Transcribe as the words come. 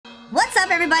What's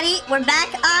up, everybody? We're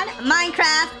back on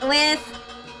Minecraft with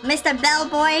Mr.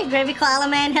 Bellboy,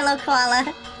 Gravycatman. Hello,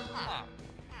 Koala.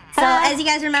 So, as you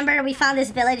guys remember, we found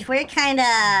this village. We're kind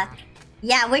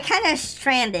of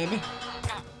stranded.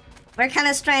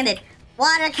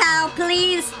 Water cow,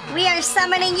 please. We are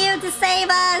summoning you to save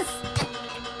us.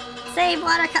 Save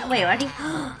water cow. Wait, are you?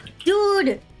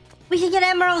 Dude, we can get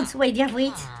emeralds. Wait, do you have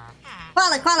wheat?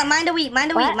 Koala, mind the wheat.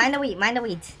 Mind the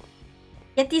wheat.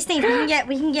 Get these things. We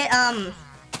can get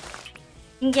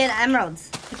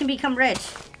emeralds. We can become rich.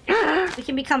 We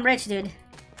can become rich, dude.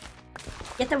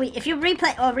 Get the wheat. If you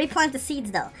replant the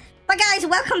seeds though. But guys,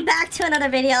 welcome back to another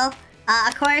video.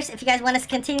 Of course, if you guys want us to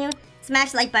continue,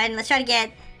 smash the like button. Let's try to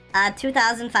get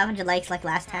 2,500 likes like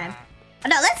last time. Oh,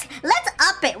 no, let's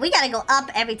up it. We gotta go up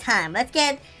every time. Let's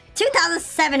get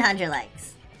 2,700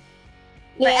 likes.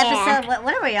 Yeah.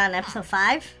 What are we on? Episode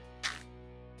 5?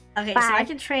 Okay, 5. so I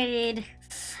can trade.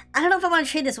 I don't know if I want to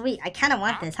trade this wheat. I kind of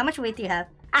want this. How much wheat do you have?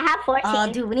 I have 14.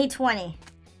 Oh, dude, we need 20.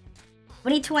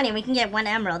 We need 20. We can get 1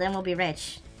 emerald, and we'll be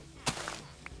rich.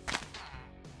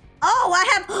 Oh, I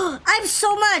have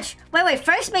so much. Wait.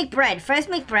 First make bread.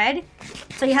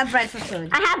 So you have bread for food.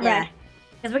 I have bread.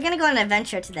 Because we're gonna go on an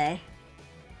adventure today.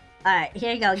 All right,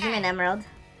 here you go. Give me an emerald.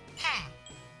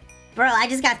 Bro, I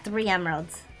just got 3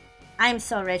 emeralds. I'm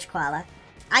so rich, Koala.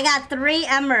 I got 3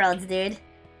 emeralds, dude.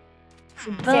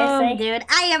 Boom, Seriously? dude.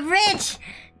 I am rich!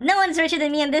 No one's richer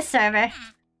than me in this server.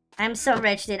 I'm so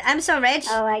rich, dude. I'm so rich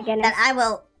Oh my goodness. that I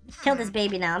will kill this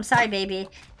baby now. I'm sorry, baby.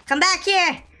 Come back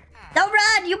here! Don't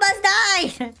run! You must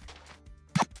die!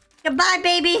 Goodbye,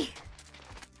 baby!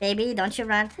 Baby, don't you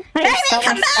run. Baby,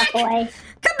 come back! Come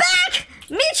back!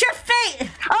 Meet your fate!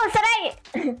 Oh, so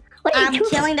I... I'm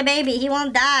killing the baby. He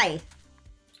won't die.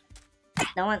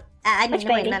 No one... Which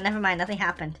wait, baby? no, never mind. Nothing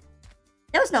happened.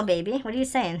 There was no baby. What are you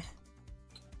saying?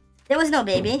 There was no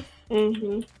baby.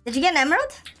 Mm-hmm. Did you get an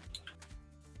emerald?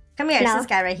 Come here. No. It's this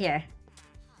guy right here.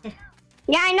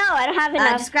 Yeah, I know. I don't have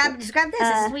enough. Just grab this.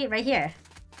 This is wheat right here.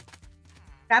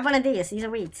 Grab one of these. These are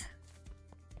wheat.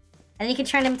 And you can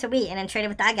turn them to wheat and then trade it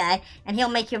with that guy, and he'll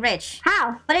make you rich.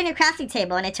 How? Put it in your crafting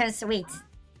table, and it turns to wheat.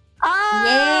 Oh!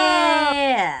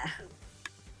 Yeah.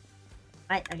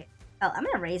 Right. Okay. Oh, I'm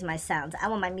gonna raise my sounds. I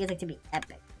want my music to be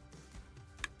epic.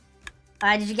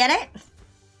 Alright, did you get it?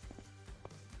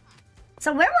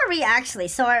 So where were we actually?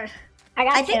 So I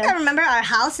think I remember our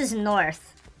house is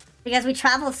north. Because we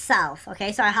traveled south,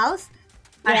 okay? So our house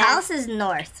is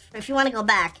north, if you want to go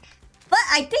back. But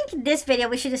I think this video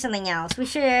we should do something else. We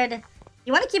should...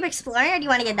 You want to keep exploring or do you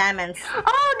want to get diamonds?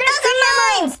 Oh, Those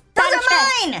are mine! Those are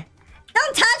mine!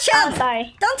 Don't touch them! Oh,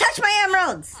 sorry. Don't touch my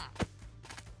emeralds!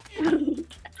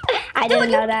 I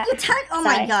didn't know that. Oh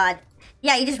my god.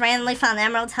 Yeah, you just randomly found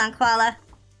emeralds, huh, Koala?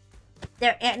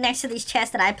 They're next to these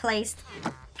chests that I placed.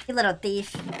 You little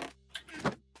thief.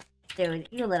 Dude,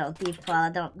 you little thief, Koala.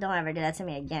 Don't ever do that to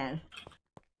me again.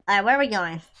 Alright, where are we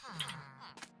going?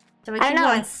 So we keep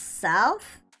going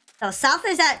south? So south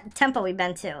is that temple we've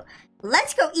been to.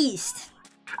 Let's go east.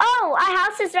 Oh, our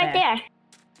house is right there.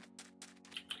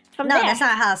 No, that's not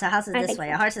our house. Our house is this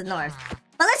way. Our house is north.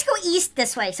 But let's go east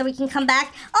this way so we can come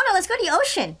back. Oh no, let's go to the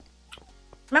ocean.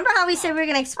 Remember how we said we were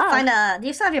gonna find a... Do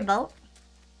you still have your boat?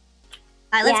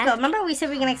 Alright, let's go. Remember we said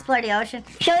we were gonna explore the ocean?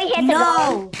 Should we hit the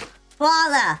goal?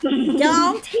 Koala,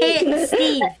 don't hit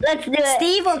Steve. Let's do it.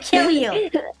 Steve will kill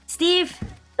you. Steve.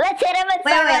 Let's hit him and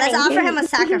Wait, let's offer him a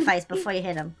sacrifice before you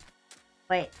hit him.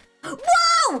 Wait.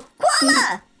 Whoa!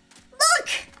 Koala! Look!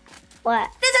 What?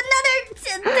 There's another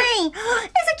thing!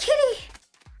 It's a kitty!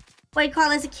 Wait,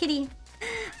 Koala, it's a kitty.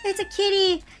 It's a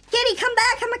kitty. Kitty, come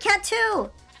back. I'm a cat too.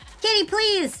 Kitty,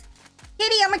 please.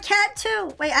 Kitty, I'm a cat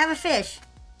too. Wait, I have a fish.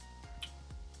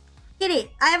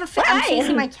 Kitty, I have a fish. I'm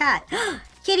chasing my cat.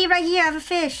 Kitty, right here, I have a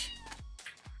fish.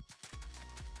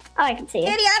 Oh, I can see it.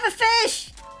 Kitty, I have a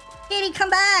fish. Kitty,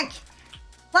 come back.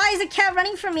 Why is the cat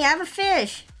running from me? I have a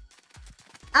fish.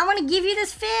 I want to give you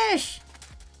this fish.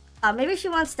 Oh, maybe she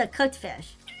wants the cooked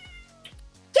fish.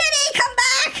 Kitty, come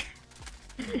back.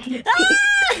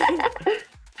 Ah!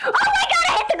 Oh my god, I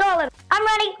hit the golem! I'm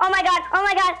running! Oh my god, oh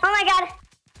my god, oh my god!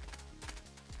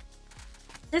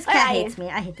 This cat hates me.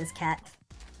 I hate this cat.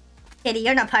 Kitty,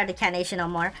 you're not part of the cat nation no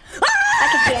more. Ah!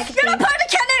 I can see. You're not part of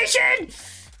the cat nation!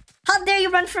 How dare you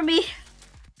run from me?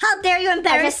 How dare you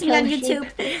embarrass me on YouTube?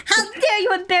 How dare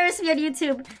you embarrass me on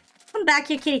YouTube? Come back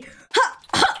here, kitty. Ha!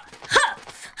 Ha! Ha!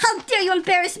 How dare you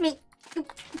embarrass me? You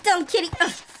dumb kitty.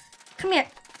 Ugh. Come here.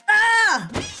 Ah!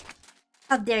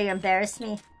 How dare you embarrass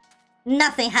me?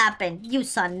 Nothing happened. You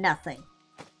saw nothing.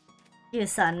 You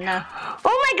saw nothing.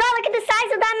 Oh my god, look at the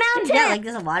size of that mountain! Yeah, like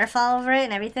there's a waterfall over it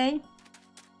and everything.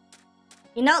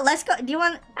 You know, let's go. Do you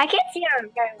want? I can't see her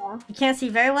very well. You can't see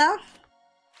very well.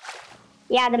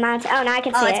 Yeah, the mountain. Oh, now I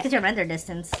can see it. Oh, it's because your render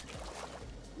distance.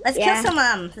 Let's kill some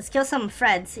Let's kill some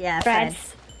Freds. Yeah,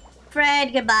 Freds.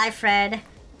 Fred, goodbye, Fred. Hey,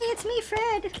 it's me,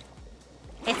 Fred.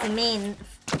 It's me,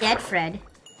 dead Fred.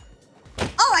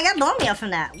 Oh, I got bone meal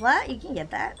from that. What? You can get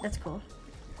that. That's cool.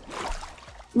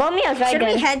 Bone meal's very good.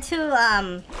 Should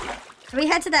we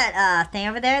head to that thing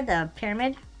over there, the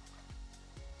pyramid?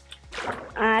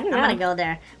 I don't know. I'm gonna go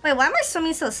there. Wait, why am I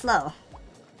swimming so slow?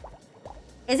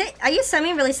 Is it? Are you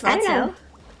swimming really slow too? Know.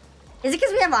 Is it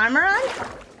because we have armor on?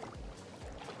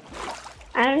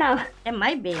 I don't know. It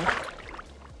might be.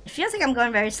 It feels like I'm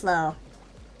going very slow.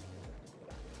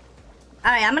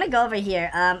 Alright, I'm gonna go over here.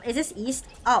 Is this east?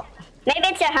 Oh. Maybe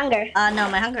it's your hunger. No,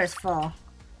 my hunger is full.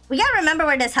 We gotta remember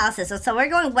where this house is. So we're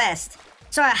going west.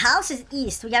 So our house is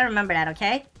east. We gotta remember that,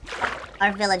 okay?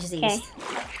 Our village is east.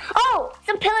 Oh,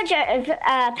 some pillagers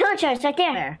right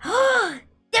there. Where?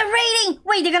 They're raiding!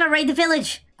 Wait, they're gonna raid the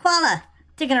village. Koala,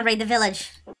 they're gonna raid the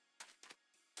village.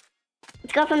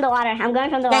 Let's go from the water. I'm going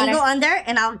from the water. Yeah, you go under,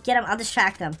 and I'll get them. I'll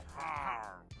distract them.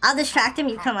 I'll distract them.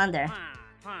 You come under.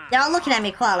 They're all looking at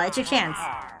me, Koala. It's your chance.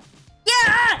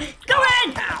 Yeah! Go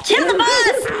in! Kill the boss!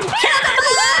 Kill the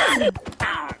boss!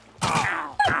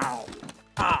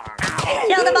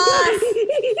 Kill the boss!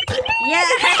 Yeah!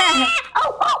 Oh,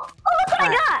 look what I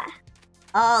got!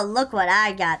 Oh, look what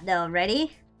I got, though.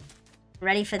 Ready?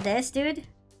 Ready for this, dude?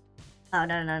 Oh,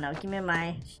 no. Give me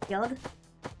my shield.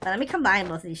 Let me combine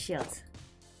both of these shields.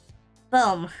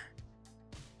 Boom.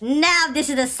 Now this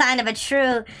is a sign of a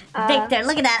true victor.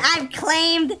 Look at that. I've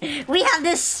claimed. We have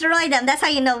destroyed them. That's how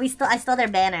you know I stole their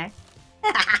banner.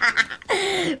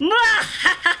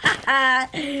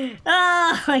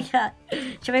 Oh my god.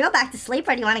 Should we go back to sleep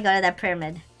or do you want to go to that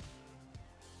pyramid?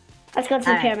 Let's go to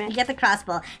the pyramid. You get the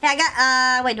crossbow. Hey, I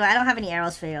got, wait, I don't have any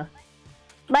arrows for you.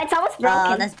 But it's almost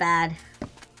broken. Oh, that's bad.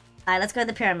 Alright, let's go to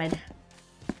the pyramid.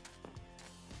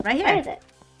 Right here. Where is it?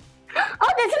 Oh,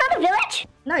 there's another village?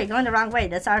 No, you're going the wrong way.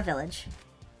 That's our village.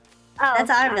 Oh, that's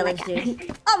our village,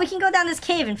 dude. Oh, we can go down this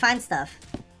cave and find stuff.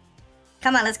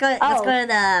 Come on, let's go. Let's go to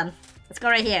the. Let's go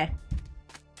right here.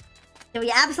 So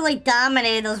we absolutely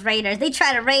dominated those raiders. They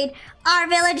try to raid our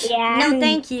village. Yeah. No,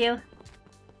 thank you.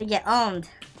 They get owned.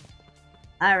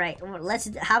 All right, let's.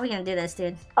 How are we gonna do this,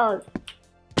 dude? Oh,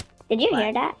 did you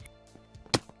hear that?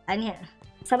 I didn't hear.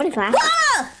 Somebody's laughing.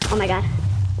 Whoa! Oh my god.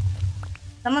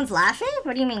 Someone's laughing?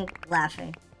 What do you mean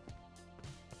laughing?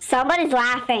 Somebody's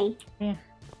laughing. Yeah.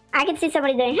 I can see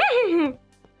somebody doing.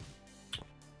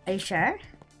 Are you sure?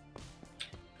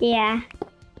 Yeah.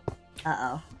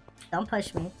 Uh-oh. Don't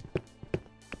push me.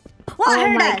 Whoa, I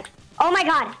heard that! Oh my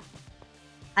god.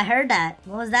 I heard that.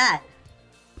 What was that?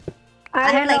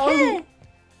 I heard know. like, hey.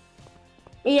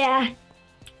 Yeah.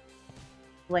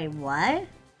 Wait, what?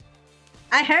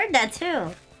 I heard that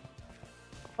too.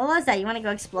 What was that? You want to go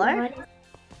explore? What?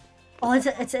 Oh, it's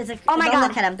a. Oh my god! Don't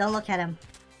look at him. Don't look at him.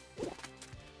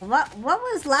 What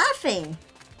was laughing?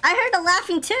 I heard a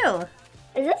laughing too.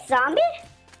 Is this zombie?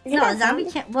 No, a zombie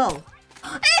can't. Whoa!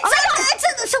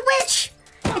 It's a witch!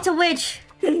 It's a witch.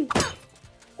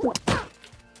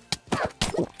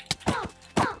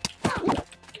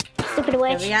 Stupid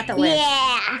witch. Yeah, we got the witch.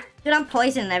 Yeah. Dude, I'm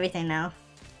poisoning everything now.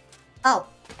 Oh,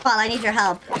 Paul, I need your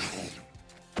help.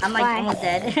 I'm like almost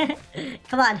dead.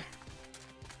 Come on.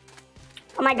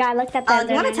 Oh my god, look at that.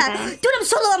 One attack. Dude, I'm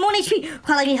so low. I'm 1 HP.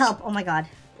 Paul, I need help. Oh my god.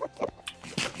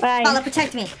 Koala,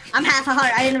 protect me. I'm half a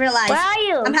heart. I didn't realize. Where are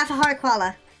you? I'm half a heart,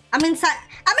 Koala. I'm inside.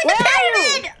 I'm in the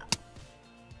pyramid.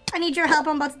 I need your help.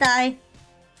 I'm about to die.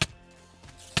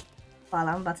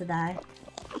 Koala, I'm about to die.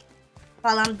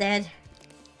 Koala, I'm dead.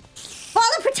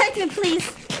 Koala, protect me,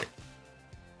 please.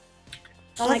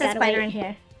 Don't let that spider in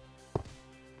here.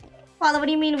 Koala, what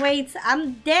do you mean wait?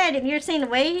 I'm dead. If you're saying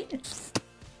wait.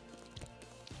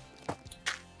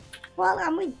 Koala,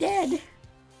 I'm like dead.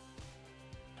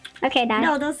 Okay, Dad.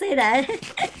 No, don't say that.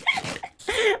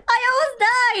 I almost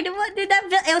died. What did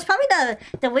that? It was probably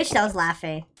the witch that was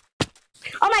laughing.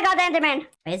 Oh my god, the Enderman.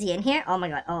 Is he in here? Oh my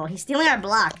god. Oh, he's stealing our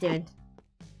block, dude.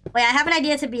 Wait, I have an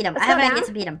idea to beat him. I have an idea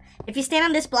to beat him. If you stand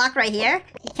on this block right here,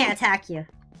 he can't attack you.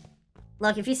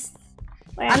 Look, if you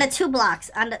on the 2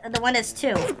 blocks, on the one that's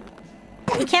 2,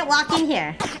 he can't walk in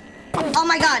here. Oh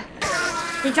my god.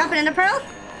 Did you drop an ender pearl?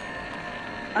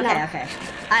 Okay, no. Okay.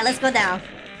 All right, let's go down.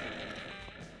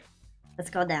 Let's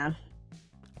go down.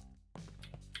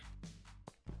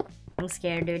 I'm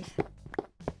scared, dude.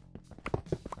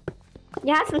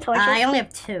 You have some torches? I only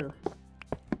have 2.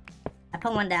 I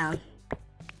put 1 down.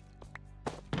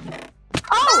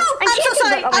 Oh! I'm so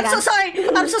sorry! I'm so sorry!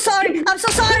 I'm so sorry! I'm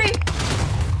so sorry!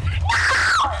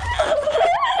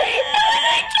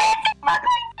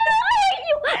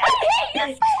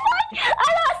 you so much. I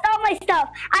lost all my stuff.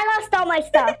 I lost all my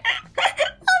stuff.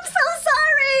 I'm so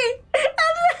sorry.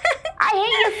 I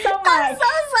hate you so much. I'm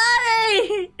so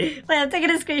sorry. Wait, I'm taking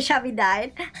a screenshot. We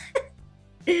died.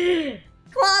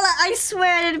 Koala, I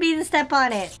swear I didn't mean to step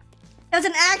on it. It was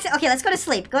an accident. Okay, let's go to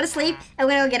sleep. Go to sleep, and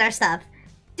we're gonna go get our stuff.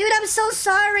 Dude, I'm so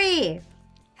sorry.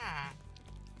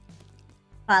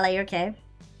 Koala, you okay?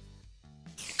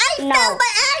 I fell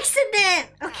by accident.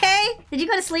 Okay? Did you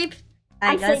go to sleep?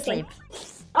 Alright, go to sleep.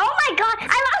 Oh my god, I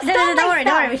lost all my Don't worry,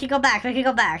 stuff. don't worry. We can go back. We can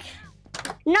go back.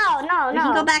 No. We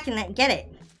can go back and get it.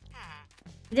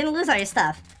 You didn't lose all your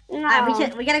stuff. No. Alright,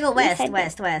 we gotta go west.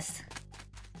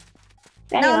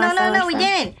 No, we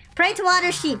didn't. Pray to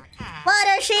water sheep.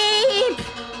 Water sheep!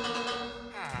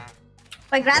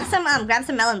 Wait, grab some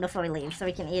melon before we leave so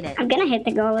we can eat it. I'm gonna hit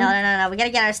the golem. No. We gotta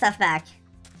get our stuff back.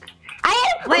 I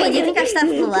hit him! Wait, do you think our stuff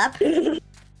blew up? I hit him!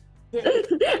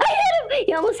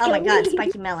 He almost killed me. Oh my god,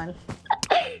 spiky melon.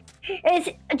 It's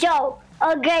Joe.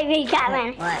 Oh,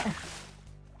 Gravycatman.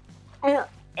 What?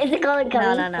 Is it golden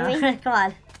coming? No. Come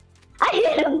on. I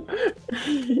hit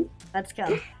him. Let's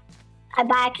go. I'm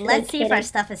back. Let's see if our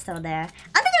stuff is still there. I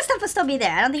think our stuff will still be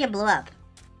there. I don't think it blew up.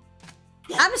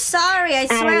 I'm sorry. I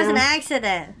swear it was an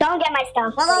accident. Don't get my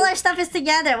stuff. Well, all our stuff is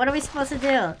together. What are we supposed to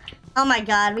do? Oh my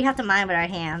god, we have to mine with our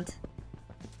hand.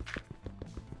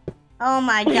 Oh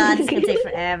my god, this is gonna take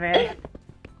forever.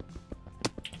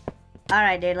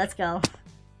 Alright, dude, let's go.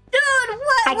 Dude,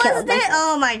 what was this?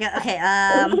 Oh my god. Okay,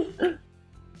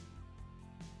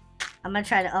 I'm gonna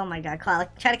try to... Oh my god,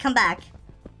 try to come back.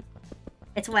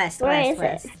 It's west. Where is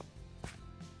it?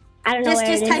 I don't know where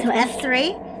it is. Just type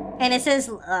F3, and it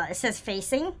says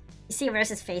facing. You see where it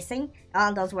says facing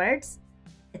on those words?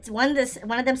 It's one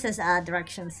of them says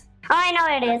directions. Oh, I know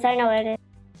what it is.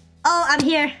 Oh, I'm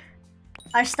here.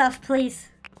 Our stuff, please.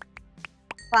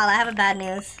 Wow, I have a bad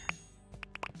news.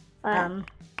 What?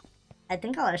 I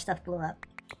think all our stuff blew up.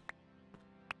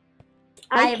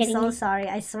 I am so sorry.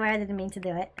 I swear I didn't mean to do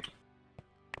it.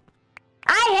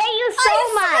 I hate you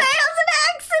so much. It was an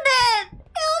accident.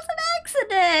 It was an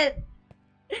accident.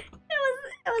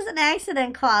 It was an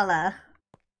accident, Koala.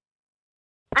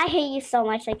 I hate you so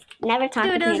much. Like, never talk to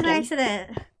me again. Dude, it was an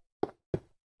accident.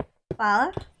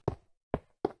 Koala?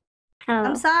 Hello.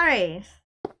 I'm sorry.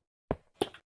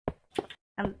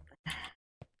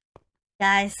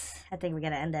 Guys, I think we're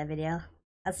gonna end that video.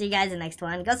 I'll see you guys in the next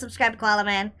one. Go subscribe to Koala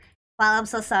Man. Koala, I'm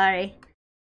so sorry.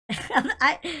 I'm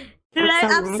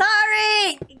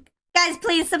sorry! Guys,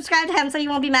 please subscribe to him so you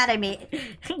won't be mad at me.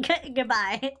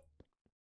 Goodbye.